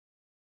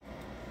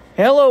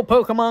Hello,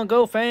 Pokemon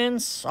Go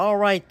fans. All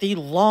right, the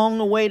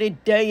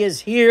long-awaited day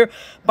is here.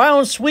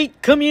 Bounsweet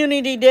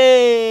Community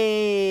Day.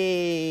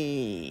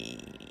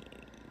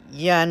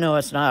 Yeah, I know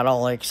it's not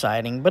all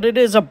exciting, but it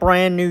is a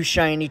brand new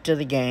shiny to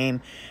the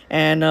game.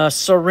 And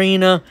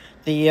Serena,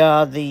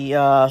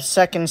 the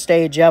second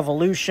stage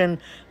evolution,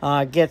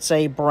 gets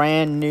a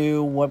brand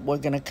new, what we're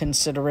going to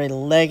consider a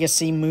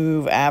legacy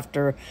move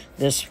after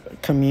this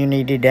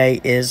Community Day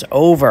is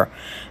over.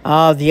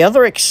 The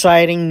other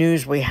exciting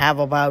news we have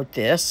about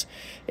this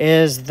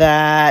is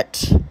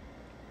that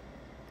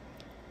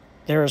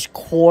there's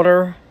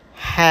quarter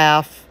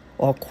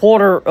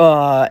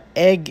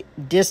egg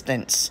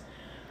distance.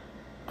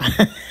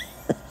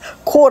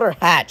 Quarter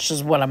hatch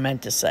is what I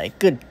meant to say.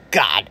 Good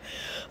God.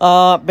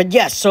 But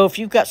yes, so if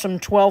you've got some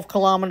 12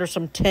 kilometers,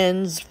 some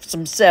 10s,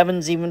 some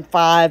 7s, even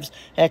 5s,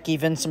 heck,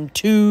 even some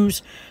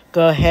 2s,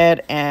 go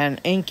ahead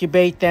and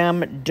incubate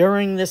them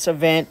during this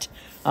event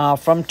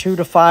from 2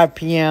 to 5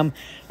 p.m.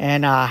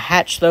 and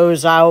hatch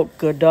those out.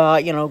 Good,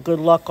 good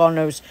luck on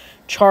those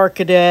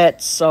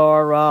Charcadets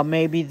or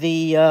maybe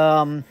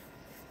the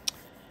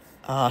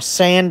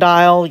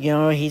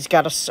Sandile. He's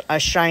got a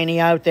shiny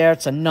out there.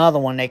 It's another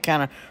one. They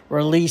kind of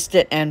released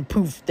it and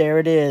poof, there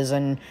it is.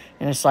 And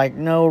it's like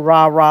no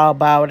rah-rah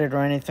about it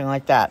or anything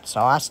like that.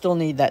 So I still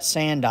need that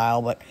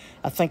Sandile, but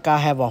I think I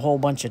have a whole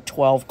bunch of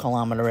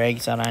 12-kilometer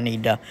eggs that I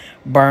need to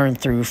burn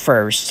through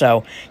first.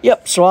 So,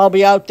 yep, so I'll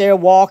be out there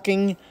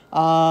walking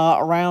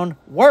around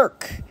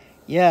work.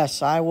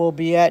 Yes, I will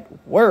be at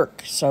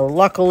work. So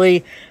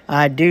luckily,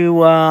 I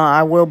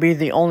will be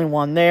the only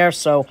one there.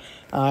 So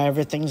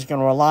everything's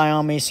going to rely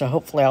on me. So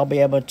hopefully I'll be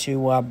able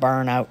to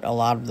burn out a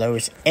lot of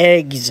those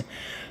eggs.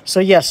 So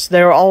yes,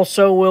 there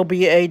also will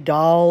be a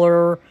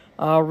 $1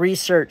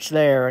 research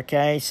there.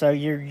 Okay, so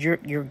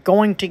you're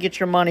going to get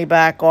your money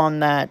back on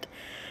that.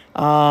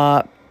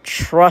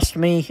 Trust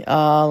me.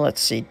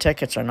 Let's see.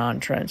 Tickets are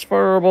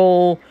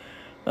non-transferable.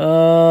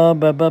 Don't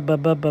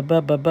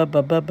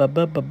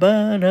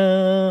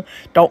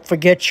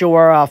forget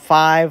your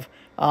 5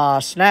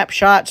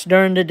 snapshots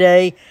during the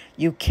day.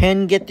 You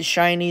can get the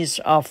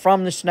shinies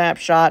from the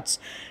snapshots.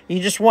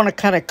 You just want to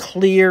kind of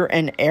clear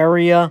an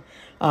area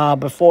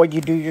before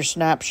you do your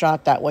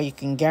snapshot. That way you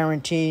can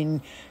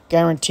guarantee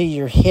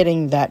you're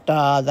hitting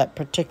that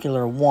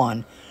particular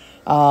one.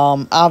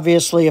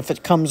 Obviously, if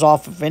it comes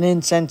off of an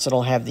incense,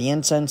 it'll have the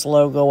incense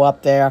logo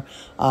up there.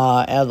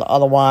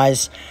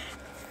 Otherwise,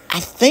 I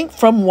think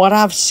from what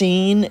I've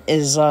seen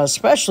is,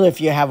 especially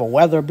if you have a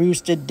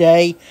weather-boosted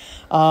day,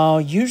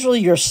 usually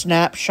your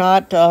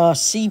snapshot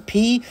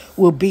CP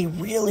will be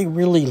really,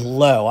 really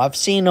low. I've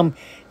seen them,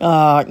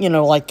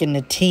 like in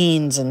the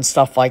teens and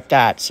stuff like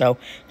that. So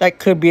that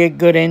could be a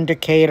good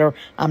indicator.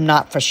 I'm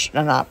not for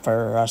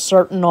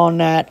certain on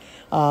that.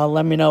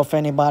 Let me know if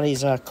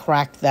anybody's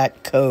cracked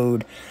that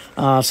code.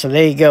 So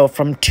there you go,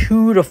 from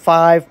 2 to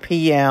 5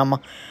 p.m.,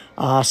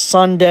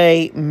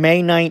 Sunday,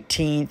 May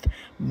 19th,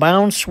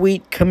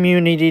 Bounsweet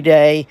Community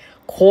Day,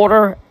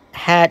 quarter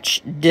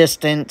hatch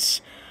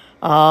distance,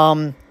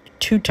 2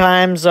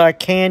 times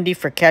candy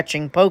for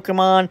catching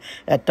Pokemon.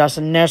 That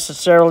doesn't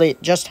necessarily,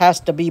 it just has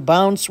to be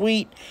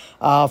Bounsweet.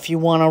 If you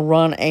want to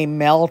run a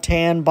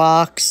Meltan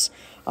box,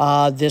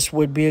 this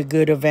would be a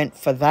good event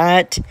for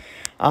that.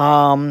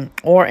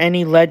 Or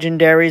any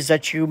legendaries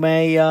that you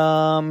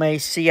may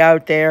see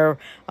out there.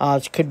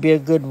 It could be a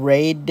good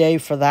raid day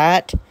for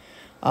that.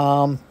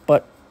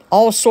 But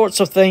all sorts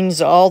of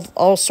things,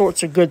 all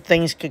sorts of good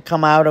things could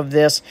come out of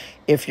this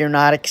if you're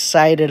not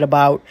excited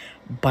about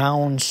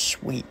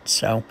Bounsweet.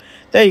 So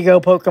there you go,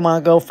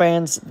 Pokemon Go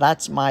fans.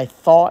 That's my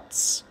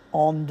thoughts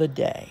on the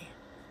day.